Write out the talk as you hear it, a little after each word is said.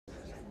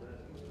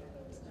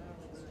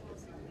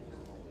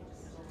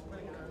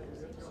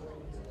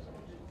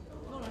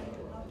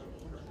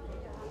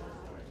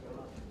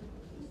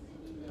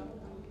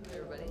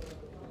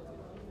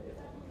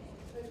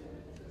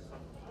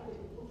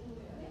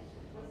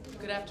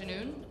Good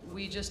afternoon.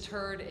 We just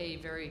heard a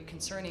very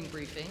concerning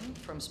briefing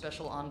from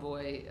Special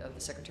Envoy of the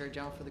Secretary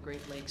General for the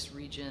Great Lakes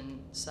Region,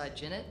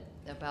 Sajinit,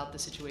 about the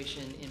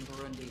situation in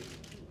Burundi.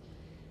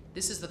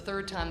 This is the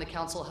third time the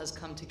Council has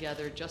come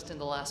together just in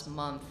the last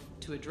month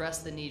to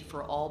address the need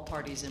for all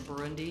parties in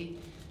Burundi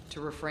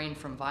to refrain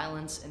from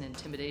violence and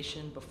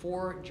intimidation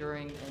before,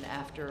 during, and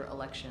after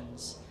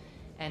elections,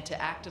 and to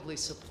actively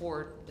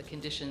support the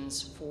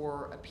conditions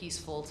for a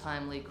peaceful,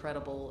 timely,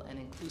 credible, and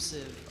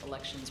inclusive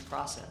elections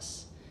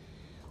process.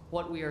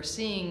 What we are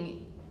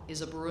seeing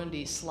is a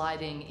Burundi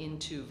sliding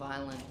into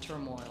violent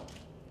turmoil.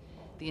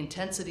 The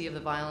intensity of the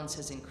violence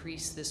has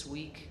increased this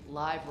week.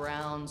 Live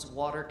rounds,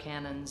 water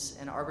cannons,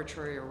 and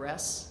arbitrary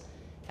arrests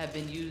have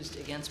been used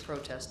against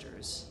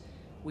protesters.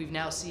 We've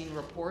now seen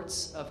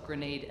reports of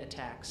grenade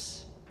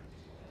attacks.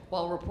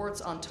 While reports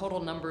on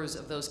total numbers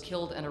of those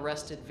killed and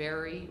arrested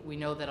vary, we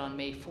know that on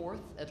May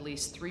 4th, at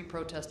least 3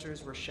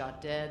 protesters were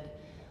shot dead.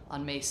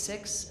 On May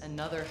 6th,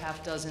 another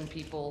half-dozen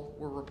people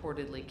were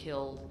reportedly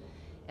killed.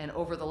 And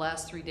over the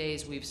last 3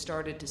 days, we've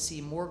started to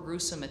see more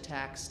gruesome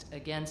attacks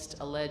against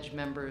alleged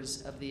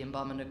members of the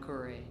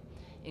Imbonerakure,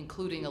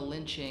 including a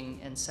lynching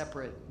and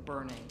separate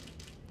burning.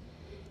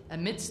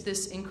 Amidst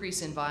this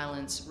increase in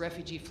violence,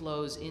 refugee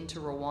flows into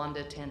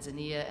Rwanda,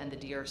 Tanzania, and the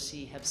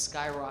DRC have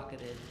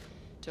skyrocketed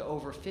to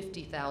over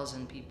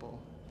 50,000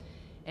 people.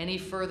 Any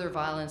further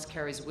violence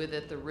carries with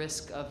it the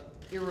risk of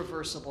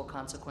irreversible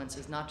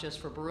consequences, not just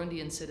for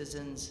Burundian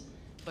citizens,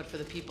 but for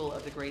the people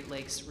of the Great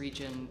Lakes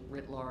region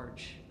writ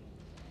large.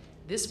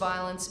 This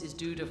violence is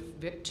due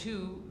to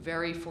 2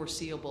 very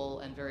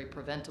foreseeable and very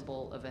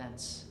preventable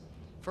events.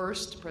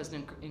 First,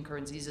 President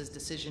Nkurunziza's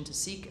decision to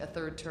seek a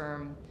 3rd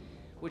term,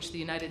 which the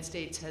United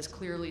States has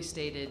clearly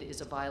stated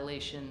is a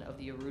violation of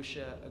the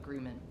Arusha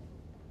Agreement.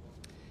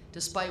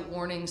 Despite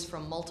warnings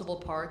from multiple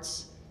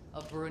parts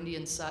of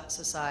Burundian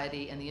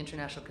society and the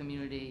international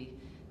community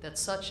that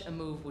such a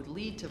move would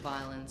lead to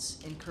violence,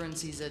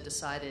 Nkurunziza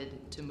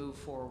decided to move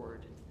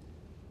forward.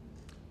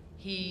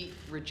 He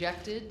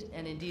rejected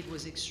and indeed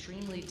was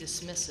extremely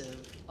dismissive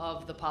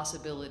of the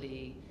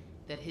possibility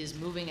that his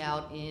moving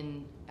out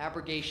in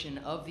abrogation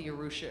of the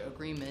Arusha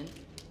Agreement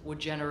would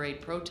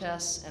generate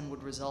protests and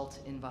would result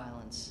in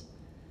violence.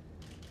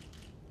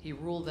 He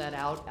ruled that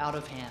out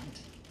of hand.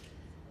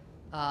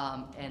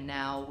 And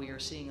now we are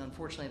seeing,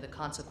 unfortunately, the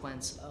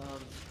consequence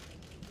of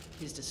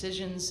his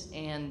decisions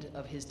and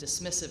of his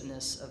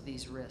dismissiveness of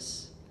these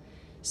risks.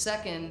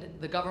 Second,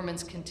 the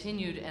government's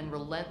continued and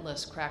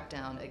relentless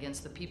crackdown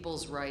against the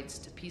people's rights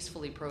to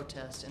peacefully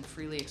protest and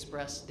freely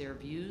express their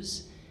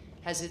views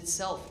has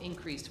itself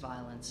increased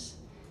violence.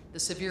 The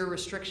severe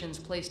restrictions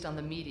placed on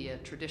the media,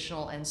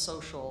 traditional and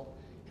social,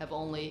 have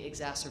only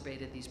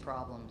exacerbated these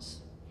problems.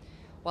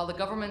 While the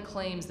government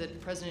claims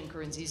that President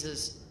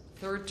Nkurunziza's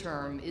 3rd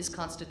term is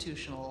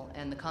constitutional,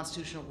 and the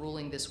constitutional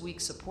ruling this week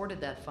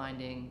supported that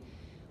finding,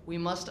 we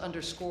must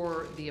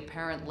underscore the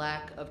apparent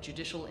lack of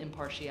judicial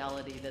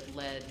impartiality that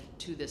led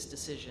to this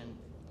decision.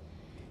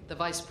 The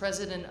Vice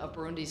President of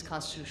Burundi's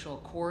Constitutional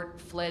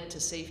Court fled to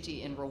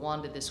safety in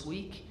Rwanda this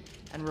week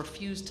and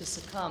refused to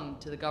succumb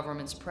to the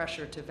government's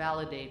pressure to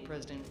validate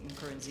President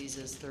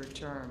Nkurunziza's 3rd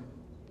term.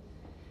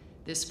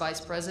 This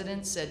Vice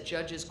President said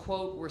judges,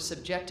 quote, were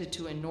subjected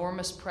to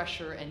enormous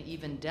pressure and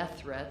even death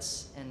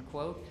threats, end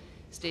quote,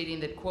 stating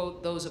that,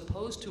 quote, those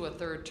opposed to a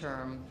 3rd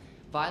term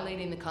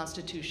violating the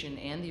Constitution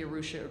and the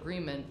Arusha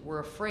Agreement were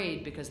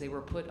afraid because they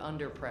were put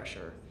under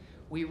pressure.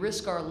 We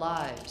risk our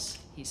lives,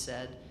 he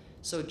said,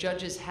 so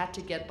judges had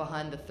to get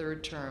behind the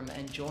 3rd term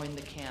and join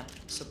the camp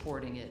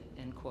supporting it,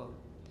 end quote.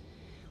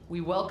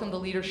 We welcome the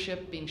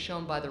leadership being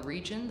shown by the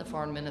region. The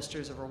foreign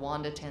ministers of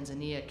Rwanda,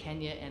 Tanzania,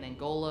 Kenya, and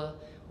Angola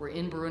were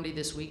in Burundi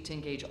this week to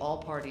engage all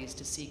parties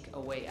to seek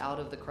a way out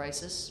of the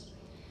crisis.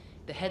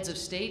 The heads of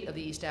state of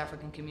the East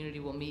African community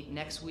will meet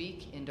next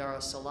week in Dar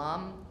es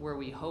Salaam, where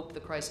we hope the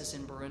crisis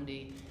in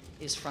Burundi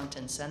is front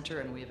and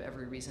center, and we have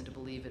every reason to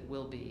believe it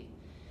will be.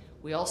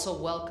 We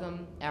also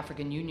welcome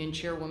African Union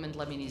Chairwoman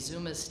Dlamini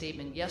Zuma's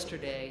statement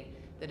yesterday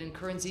that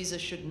Nkurunziza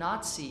should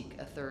not seek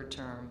a 3rd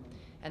term,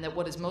 and that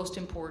what is most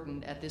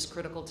important at this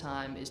critical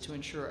time is to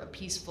ensure a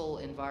peaceful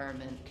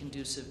environment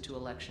conducive to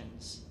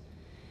elections.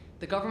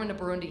 The government of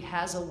Burundi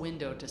has a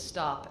window to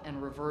stop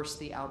and reverse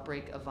the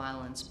outbreak of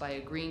violence by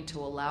agreeing to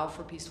allow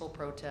for peaceful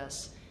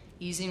protests,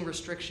 easing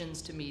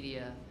restrictions to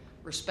media,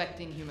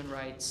 respecting human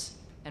rights,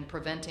 and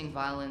preventing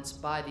violence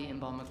by the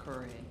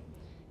Imbonerakure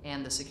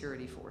and the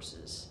security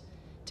forces.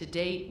 To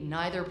date,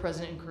 neither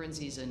President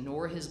Nkurunziza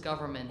nor his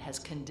government has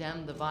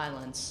condemned the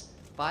violence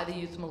by the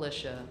youth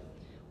militia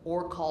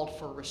or called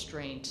for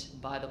restraint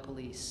by the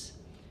police.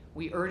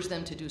 We urge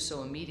them to do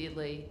so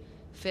immediately.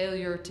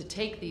 Failure to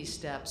take these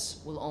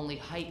steps will only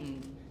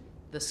heighten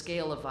the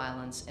scale of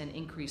violence and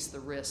increase the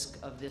risk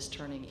of this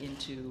turning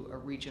into a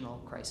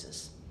regional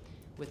crisis.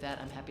 With that,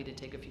 I'm happy to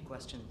take a few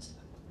questions.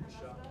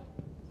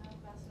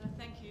 Ambassador,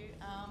 thank you.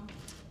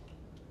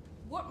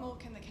 What more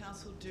can the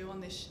Council do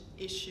on this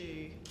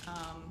issue,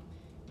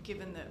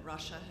 given that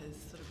Russia has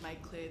sort of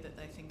made clear that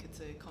they think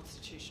it's a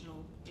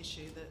constitutional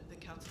issue that the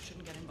Council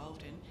shouldn't get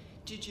involved in?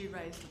 Did you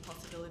raise the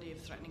possibility of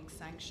threatening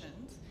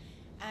sanctions?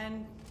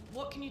 And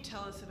what can you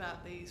tell us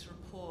about these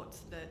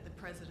reports that the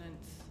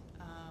President's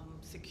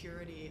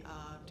security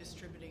are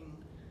distributing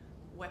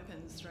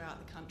weapons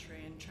throughout the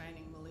country and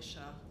training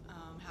militia?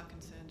 How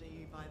concerned are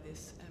you by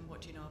this, and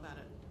what do you know about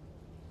it?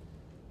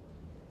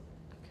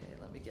 Okay,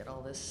 let me get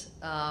all this.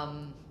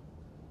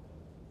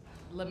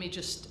 Let me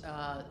just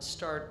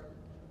start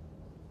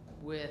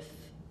with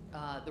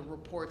the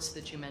reports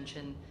that you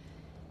mentioned.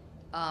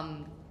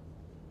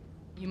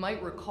 You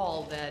might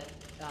recall that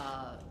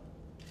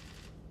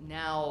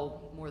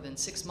now, more than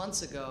 6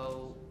 months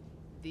ago,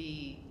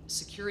 the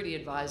security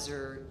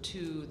advisor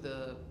to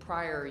the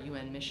prior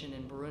UN mission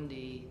in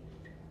Burundi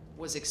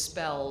was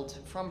expelled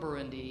from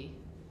Burundi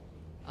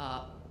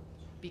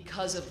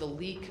because of the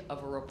leak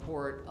of a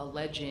report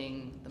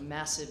alleging the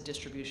massive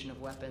distribution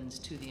of weapons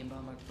to the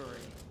Imbonerakure.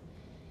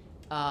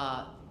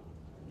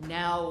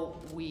 Now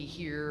we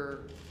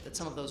hear that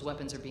some of those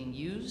weapons are being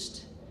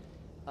used.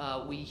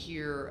 We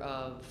hear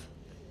of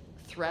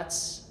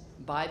threats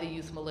by the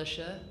youth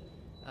militia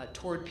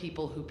toward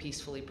people who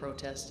peacefully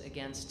protest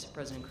against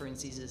President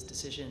Nkurunziza's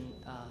decision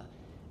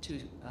to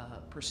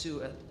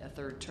pursue a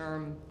third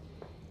term.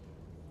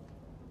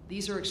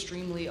 These are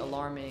extremely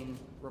alarming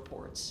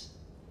reports.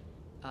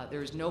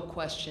 There is no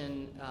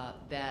question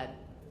that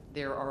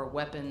there are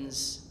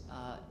weapons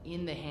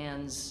in the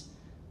hands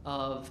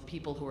of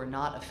people who are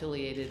not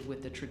affiliated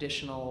with the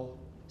traditional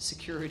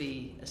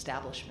security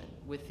establishment,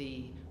 with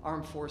the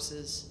armed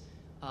forces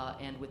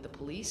and with the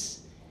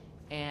police.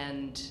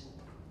 And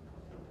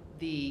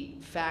the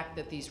fact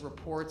that these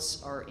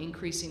reports are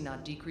increasing,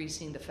 not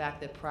decreasing, the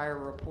fact that prior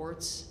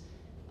reports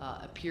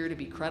appear to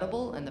be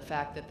credible, and the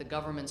fact that the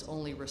government's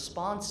only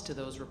response to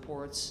those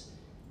reports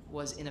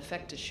was in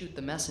effect to shoot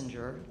the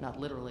messenger, not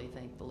literally,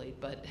 thankfully,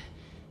 but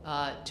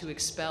to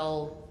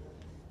expel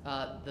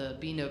the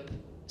BNUP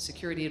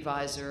security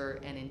advisor,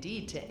 and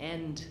indeed to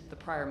end the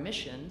prior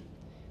mission,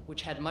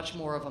 which had much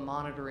more of a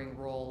monitoring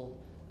role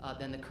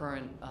than the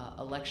current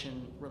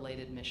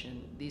election-related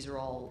mission. These are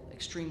all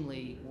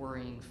extremely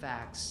worrying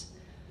facts.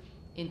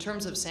 In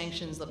terms of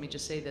sanctions, let me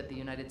just say that the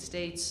United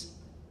States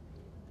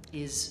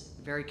is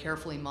very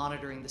carefully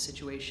monitoring the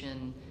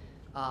situation,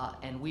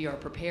 and we are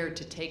prepared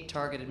to take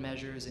targeted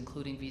measures,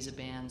 including visa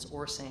bans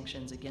or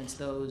sanctions, against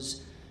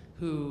those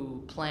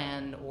who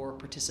plan or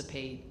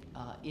participate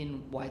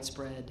in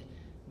widespread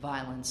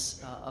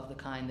violence of the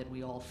kind that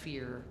we all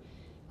fear.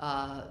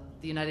 The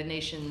United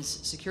Nations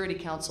Security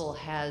Council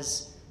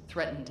has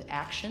threatened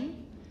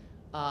action,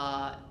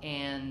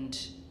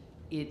 and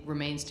it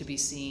remains to be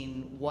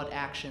seen what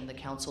action the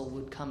Council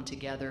would come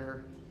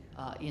together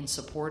in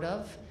support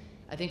of.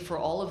 I think for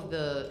all of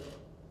the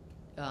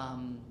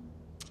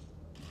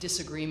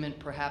disagreement,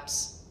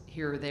 perhaps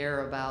here or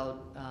there,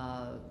 about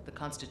the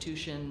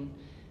Constitution,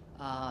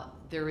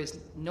 there is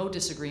no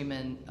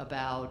disagreement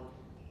about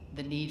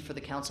the need for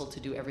the Council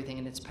to do everything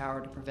in its power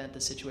to prevent the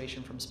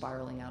situation from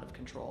spiraling out of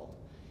control.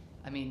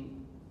 I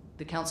mean,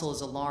 the Council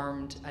is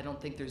alarmed. I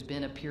don't think there's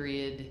been a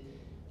period,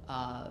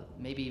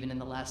 maybe even in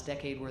the last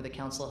decade, where the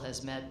Council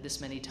has met this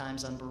many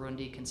times on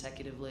Burundi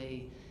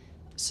consecutively.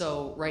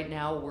 So right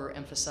now we're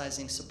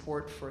emphasizing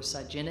support for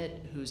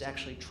Sajinit, who's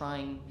actually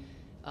trying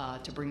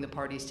to bring the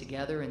parties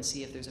together and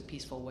see if there's a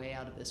peaceful way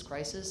out of this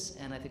crisis.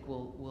 And I think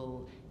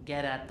we'll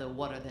get at the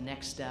what are the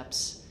next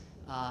steps,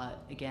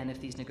 again, if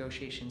these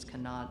negotiations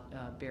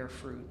cannot bear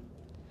fruit.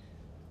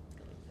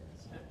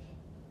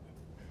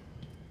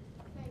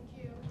 Thank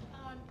you.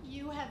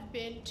 You have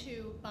been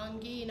to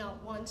Bangui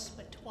not once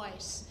but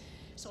twice.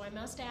 So I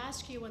must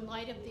ask you, in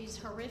light of these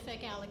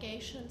horrific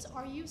allegations,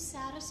 are you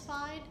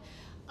satisfied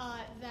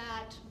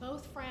that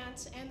both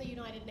France and the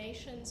United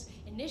Nations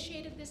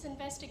initiated this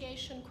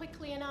investigation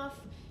quickly enough,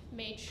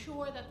 made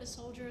sure that the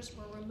soldiers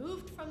were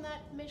removed from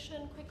that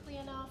mission quickly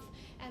enough,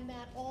 and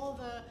that all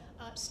the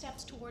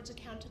steps towards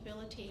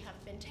accountability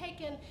have been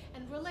taken?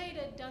 And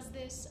related, does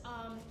this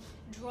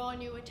draw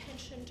new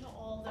attention to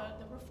all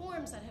the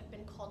reforms that have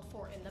been called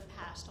for in the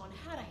past on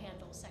how to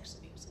handle sex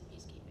abuse in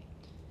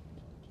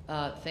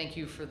peacekeeping? Thank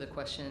you for the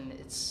question.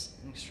 It's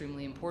an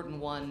extremely important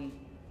one.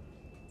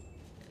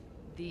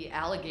 The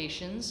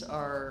allegations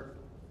are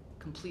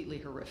completely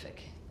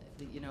horrific.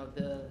 You know,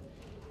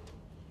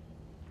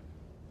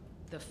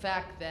 the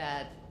fact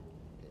that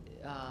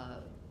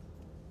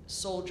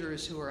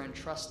soldiers who are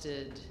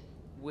entrusted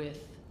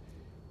with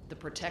the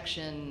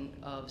protection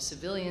of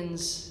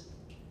civilians,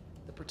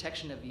 the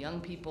protection of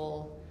young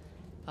people,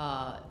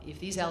 if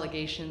these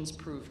allegations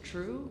prove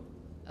true,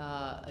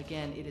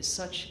 again, it is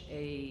such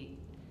a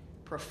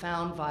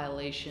profound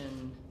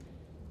violation,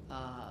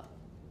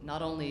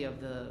 not only of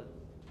the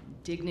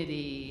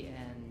dignity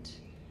and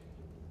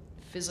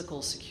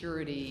physical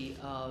security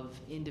of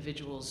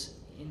individuals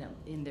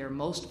in their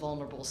most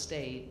vulnerable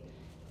state,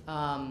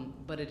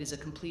 but it is a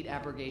complete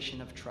abrogation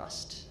of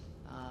trust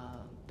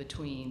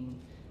between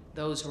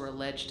those who are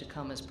alleged to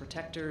come as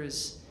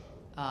protectors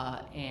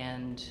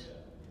and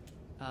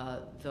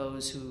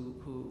those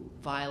who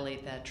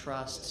violate that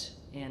trust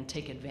and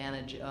take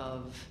advantage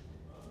of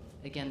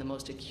again, the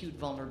most acute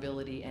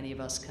vulnerability any of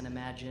us can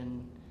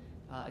imagine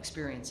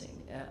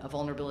experiencing, a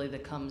vulnerability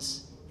that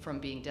comes from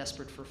being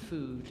desperate for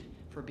food,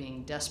 for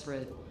being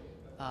desperate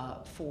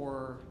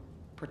for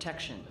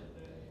protection.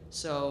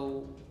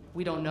 So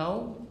we don't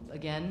know,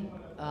 again,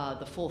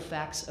 the full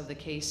facts of the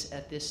case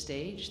at this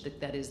stage,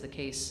 that is the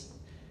case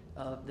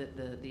of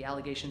the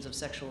allegations of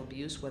sexual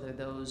abuse, whether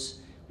those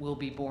will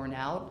be borne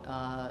out.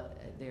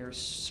 They're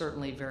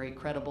certainly very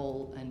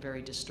credible and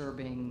very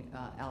disturbing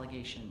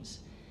allegations.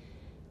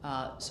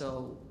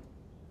 So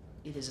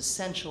it is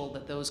essential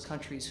that those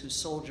countries whose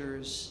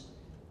soldiers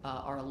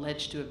are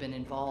alleged to have been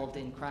involved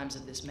in crimes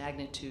of this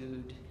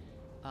magnitude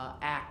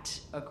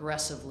act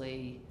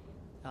aggressively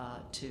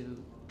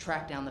to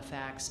track down the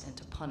facts and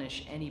to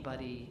punish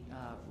anybody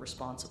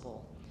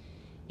responsible.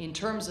 In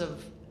terms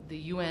of the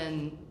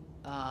UN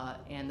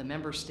and the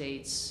member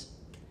states'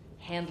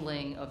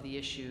 handling of the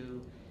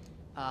issue,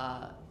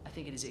 I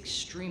think it is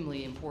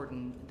extremely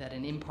important that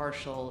an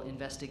impartial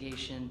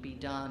investigation be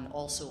done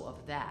also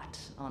of that,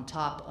 on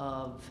top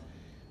of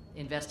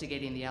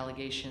investigating the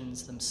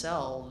allegations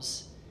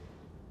themselves.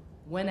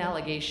 When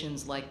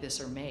allegations like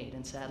this are made,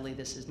 and sadly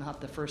this is not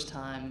the first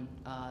time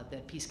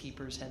that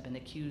peacekeepers have been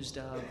accused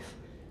of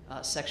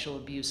sexual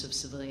abuse of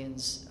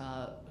civilians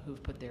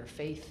who've put their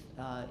faith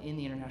in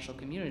the international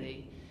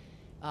community,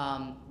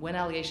 when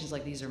allegations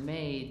like these are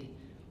made,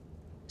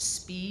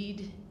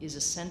 speed is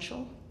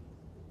essential,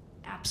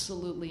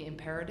 absolutely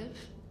imperative,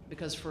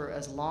 because for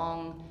as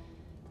long,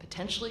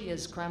 potentially,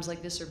 as crimes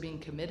like this are being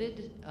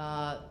committed,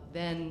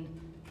 then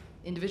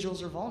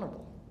individuals are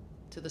vulnerable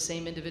to the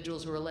same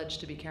individuals who are alleged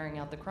to be carrying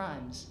out the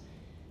crimes.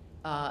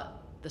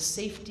 The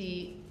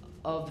safety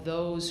of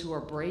those who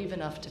are brave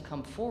enough to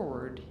come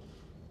forward,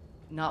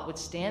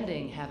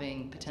 notwithstanding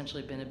having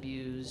potentially been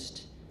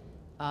abused,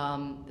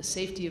 the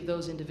safety of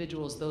those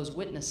individuals, those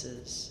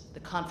witnesses, the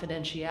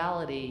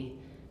confidentiality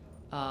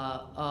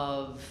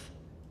of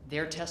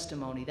their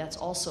testimony, that's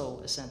also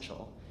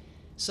essential.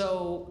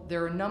 So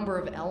there are a number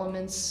of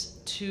elements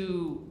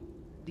to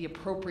the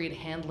appropriate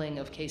handling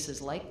of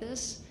cases like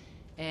this,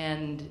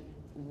 and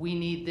we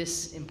need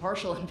this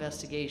impartial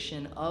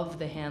investigation of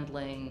the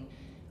handling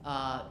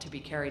to be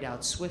carried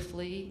out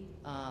swiftly.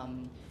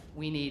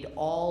 We need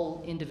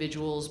all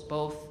individuals,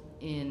 both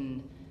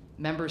in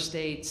member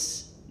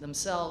states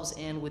themselves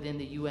and within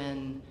the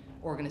UN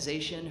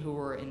organization, who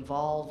are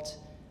involved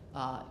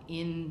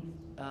in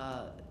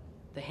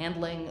the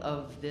handling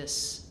of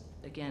this,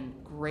 again,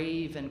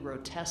 grave and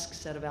grotesque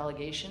set of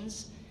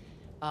allegations,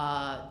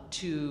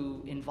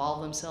 to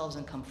involve themselves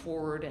and come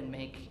forward and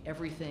make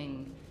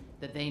everything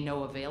that they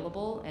know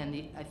available.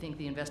 And I think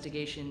the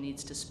investigation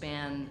needs to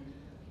span,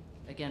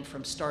 again,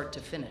 from start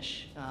to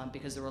finish,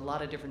 because there are a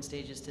lot of different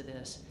stages to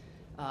this.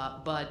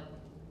 But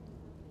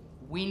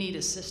we need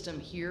a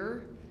system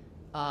here,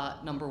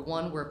 number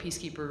one, where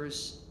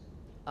peacekeepers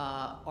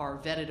are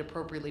vetted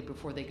appropriately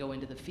before they go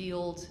into the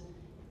field.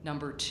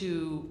 Number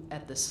two,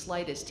 at the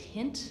slightest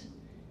hint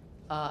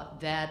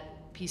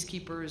that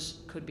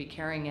peacekeepers could be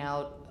carrying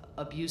out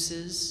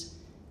abuses,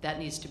 that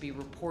needs to be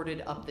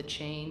reported up the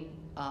chain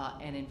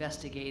and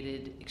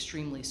investigated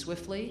extremely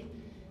swiftly.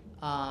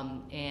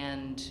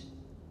 And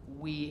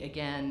we,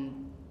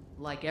 again,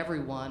 like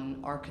everyone,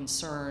 are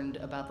concerned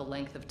about the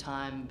length of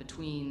time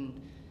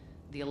between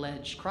the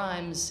alleged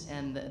crimes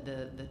and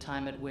the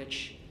time at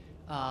which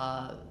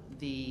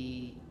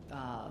the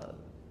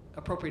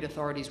appropriate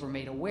authorities were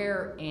made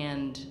aware,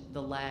 and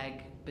the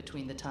lag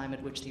between the time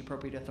at which the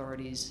appropriate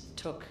authorities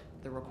took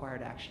the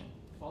required action.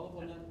 Follow-up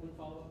on that? One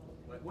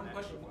follow-up? One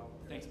question?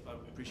 Thanks, I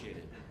appreciate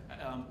it.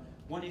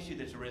 One issue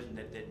that's arisen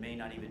that may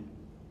not even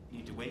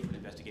need to wait for an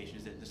investigation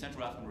is that the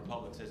Central African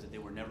Republic says that they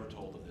were never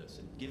told of this.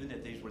 And given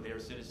that these were their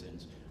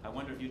citizens, I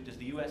wonder if does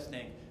the U.S.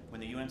 think,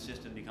 when the UN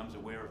system becomes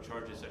aware of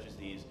charges such as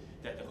these,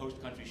 that the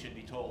host country should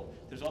be told?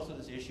 There's also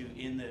this issue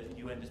in the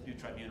UN Dispute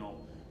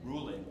Tribunal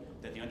ruling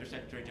that the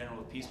Undersecretary General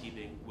of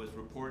Peacekeeping was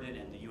reported,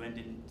 and the UN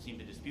didn't seem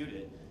to dispute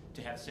it,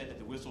 to have said that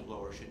the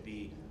whistleblower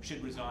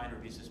should resign or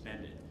be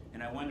suspended.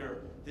 And I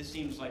wonder, this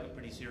seems like a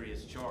pretty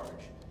serious charge.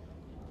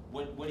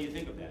 What do you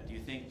think of that? Do you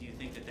think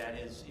that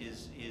is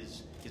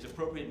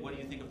appropriate? And what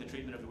do you think of the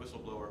treatment of the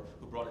whistleblower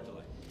who brought it to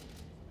light?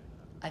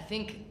 I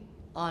think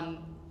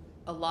on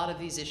a lot of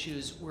these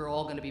issues, we're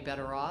all going to be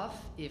better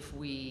off if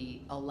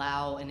we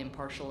allow an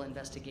impartial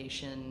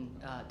investigation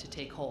to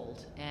take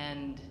hold.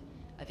 And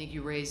I think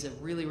you raise a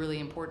really, really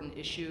important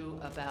issue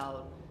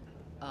about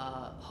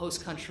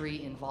host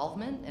country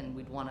involvement, and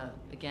we'd want to,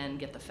 again,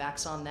 get the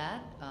facts on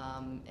that.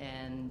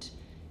 And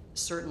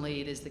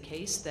certainly it is the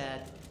case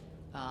that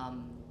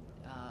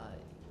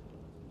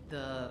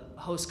the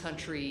host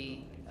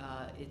country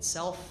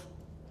itself,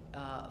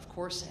 of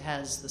course,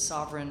 has the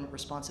sovereign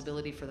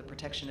responsibility for the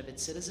protection of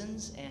its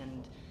citizens.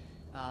 And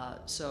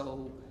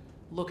so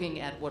looking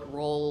at what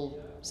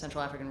role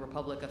Central African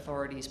Republic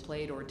authorities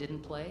played or didn't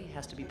play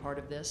has to be part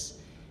of this.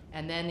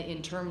 And then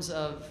in terms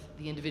of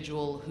the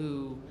individual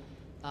who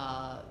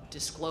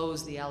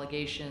disclosed the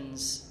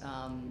allegations,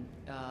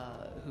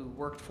 who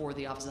worked for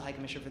the Office of the High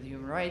Commissioner for the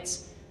Human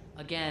Rights,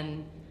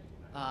 again,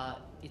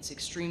 it's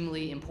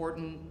extremely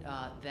important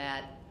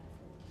that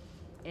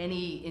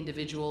any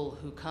individual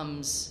who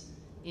comes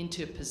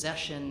into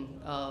possession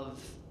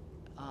of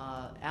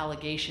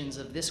allegations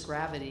of this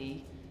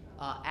gravity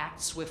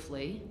act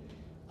swiftly.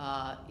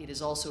 It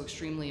is also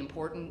extremely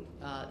important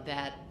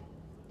that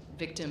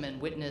victim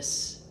and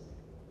witness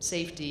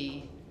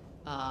safety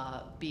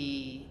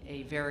be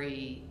a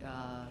very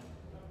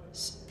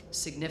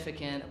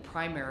significant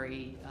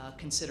primary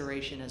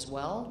consideration as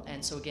well.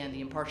 And so again, the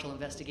impartial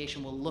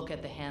investigation will look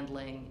at the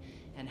handling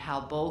and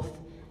how both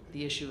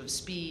the issue of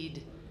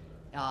speed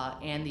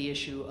and the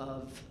issue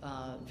of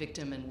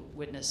victim and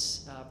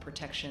witness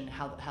protection,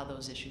 how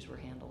those issues were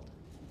handled.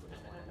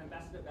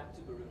 Ambassador, back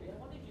to Burundi. I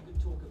wonder if you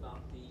could talk about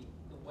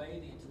the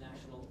way the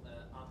international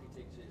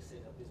architecture is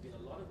set up. There's been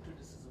a lot of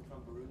criticism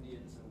from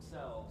Burundians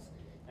themselves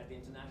that the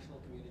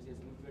international community has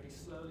moved very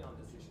slowly on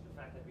this issue. The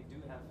fact that we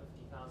do have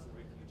 50,000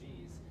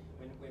 refugees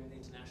when the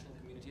international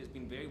community has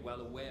been very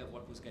well aware of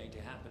what was going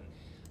to happen.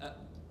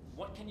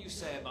 What can you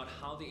say about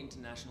how the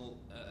international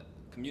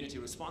community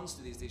responds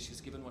to these issues,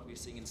 given what we're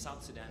seeing in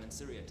South Sudan and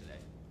Syria today?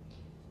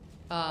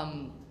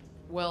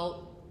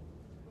 Well,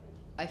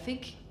 I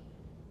think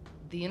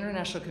the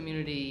international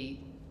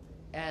community,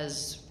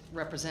 as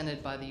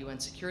represented by the UN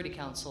Security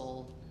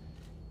Council,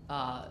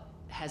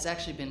 has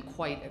actually been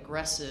quite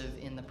aggressive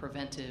in the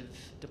preventive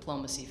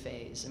diplomacy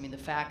phase. I mean, the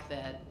fact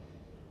that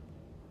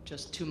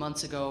just 2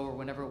 months ago, or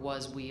whenever it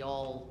was, we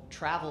all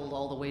traveled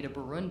all the way to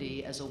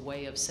Burundi as a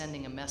way of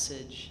sending a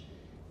message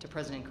to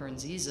President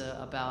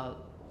Nkurunziza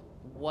about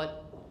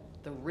what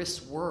the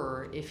risks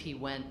were if he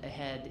went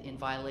ahead in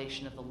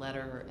violation of the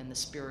letter and the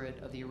spirit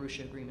of the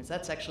Arusha agreements.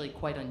 That's actually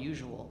quite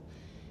unusual.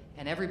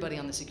 And everybody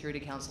on the Security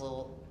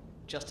Council,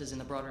 just as in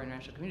the broader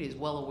international community, is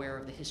well aware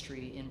of the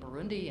history in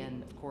Burundi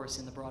and, of course,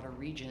 in the broader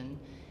region,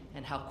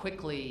 and how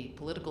quickly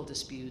political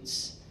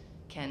disputes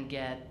can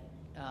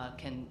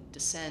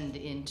descend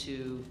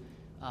into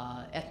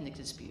ethnic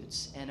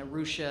disputes. And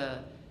Arusha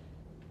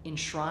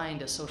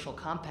enshrined a social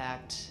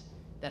compact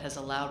that has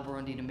allowed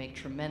Burundi to make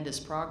tremendous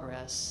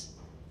progress.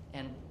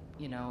 And,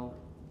 you know,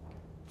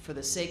 for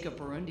the sake of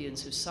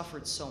Burundians who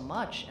suffered so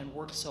much and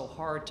worked so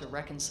hard to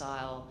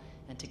reconcile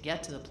and to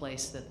get to the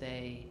place that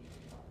they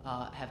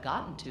have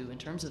gotten to in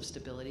terms of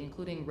stability,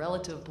 including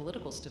relative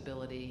political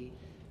stability,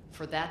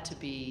 for that to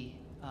be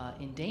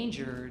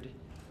endangered,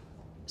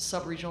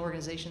 sub-regional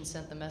organizations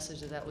sent the message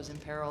that that was in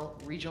peril.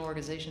 Regional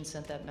organizations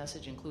sent that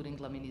message, including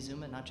Dlamini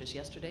Zuma, not just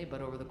yesterday,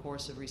 but over the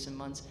course of recent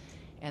months.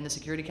 And the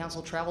Security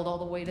Council traveled all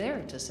the way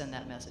there to send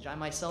that message. I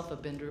myself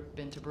have been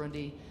to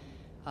Burundi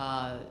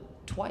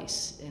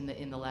twice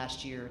in the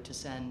last year to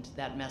send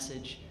that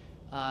message.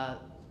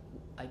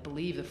 I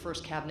believe the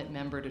first cabinet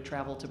member to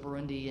travel to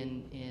Burundi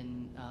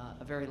in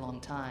a very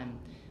long time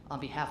on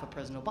behalf of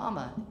President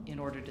Obama in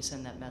order to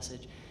send that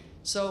message.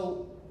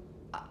 So,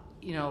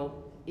 you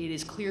know, it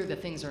is clear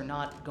that things are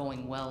not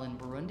going well in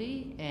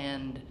Burundi,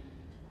 and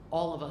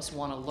all of us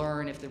want to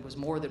learn if there was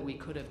more that we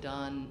could have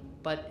done.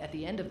 But at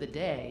the end of the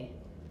day,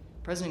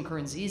 President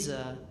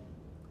Nkurunziza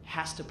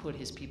has to put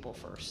his people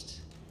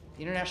first.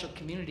 The international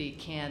community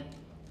can't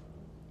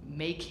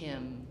make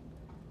him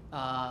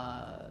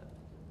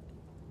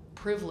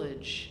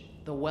privilege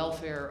the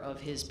welfare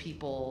of his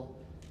people,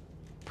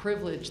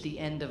 privilege the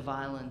end of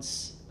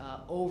violence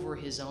over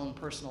his own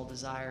personal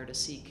desire to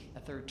seek a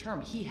third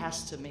term. He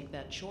has to make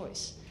that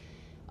choice.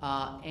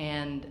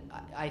 And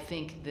I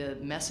think the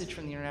message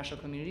from the international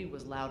community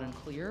was loud and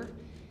clear,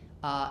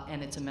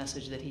 and it's a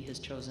message that he has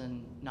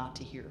chosen not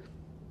to hear.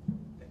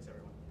 Thanks,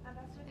 everyone.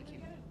 Ambassador, can we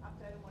get an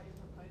update on what you're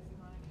proposing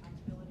on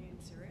accountability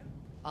in Syria?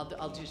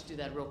 I'll just do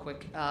that real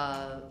quick.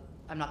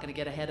 I'm not going to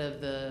get ahead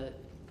of the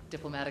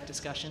diplomatic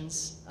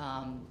discussions,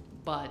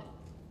 but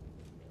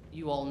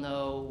you all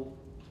know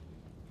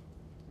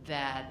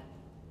that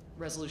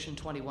Resolution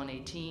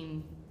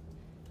 2118,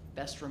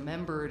 best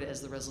remembered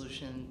as the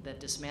resolution that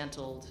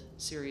dismantled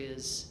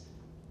Syria's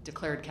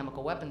declared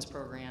chemical weapons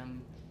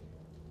program,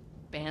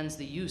 bans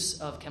the use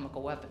of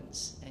chemical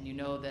weapons. And you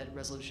know that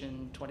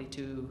Resolution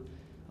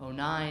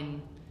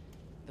 2209,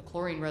 the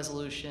chlorine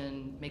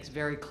resolution, makes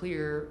very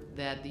clear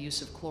that the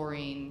use of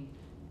chlorine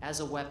as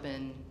a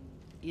weapon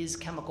is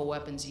chemical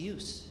weapons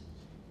use.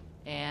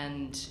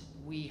 And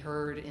we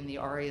heard in the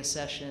ARIA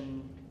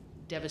session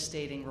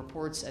devastating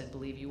reports. I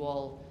believe you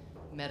all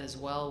met as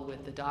well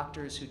with the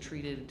doctors who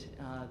treated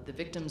the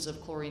victims of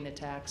chlorine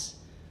attacks.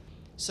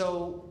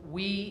 So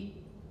we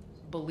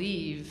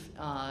believe,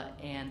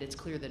 and it's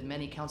clear that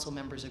many council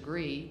members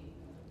agree,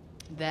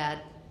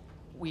 that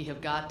we have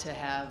got to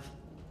have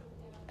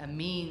a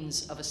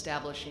means of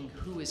establishing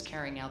who is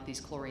carrying out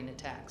these chlorine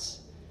attacks.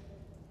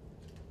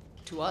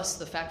 To us,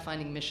 the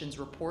fact-finding mission's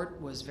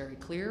report was very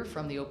clear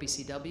from the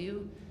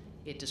OPCW.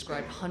 It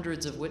described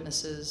hundreds of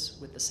witnesses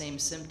with the same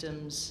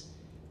symptoms,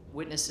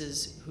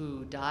 witnesses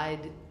who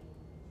died,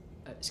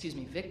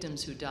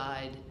 victims who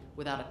died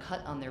without a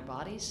cut on their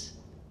bodies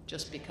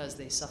just because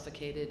they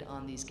suffocated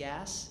on this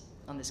gas,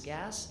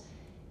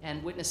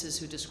 and witnesses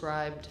who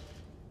described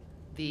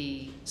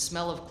the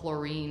smell of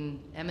chlorine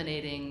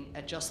emanating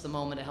at just the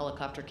moment a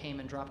helicopter came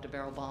and dropped a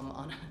barrel bomb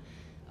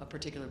a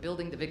particular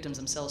building. The victims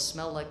themselves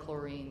smell like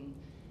chlorine.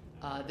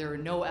 There are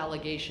no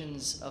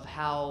allegations of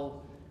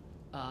how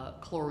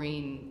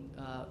chlorine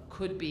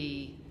could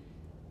be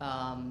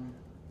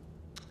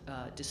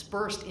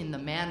dispersed in the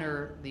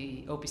manner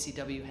the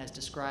OPCW has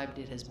described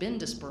it has been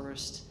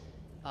dispersed,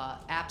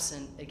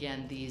 absent,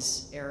 again,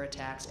 these air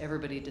attacks.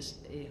 Everybody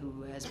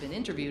who has been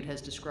interviewed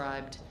has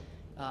described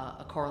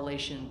a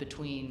correlation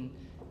between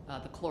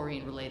the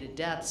chlorine-related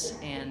deaths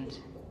and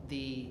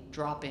the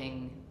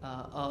dropping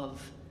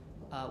of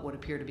what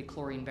appear to be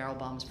chlorine barrel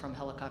bombs from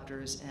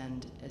helicopters,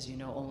 and as you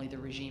know, only the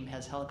regime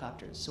has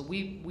helicopters. So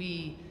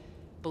we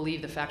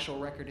believe the factual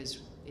record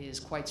is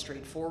quite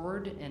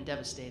straightforward and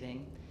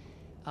devastating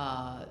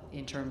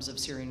in terms of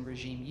Syrian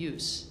regime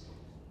use.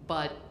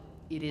 But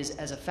it is,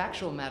 as a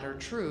factual matter,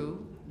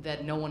 true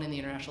that no one in the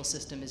international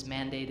system is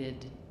mandated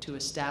to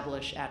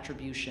establish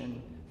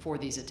attribution for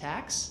these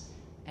attacks,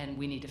 and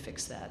we need to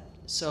fix that.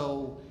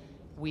 So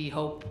we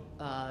hope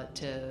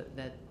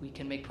that we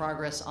can make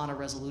progress on a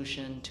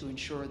resolution to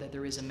ensure that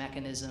there is a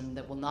mechanism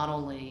that will not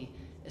only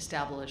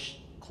establish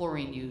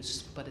chlorine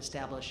use, but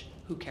establish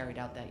who carried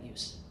out that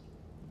use.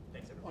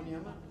 Thanks,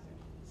 everyone.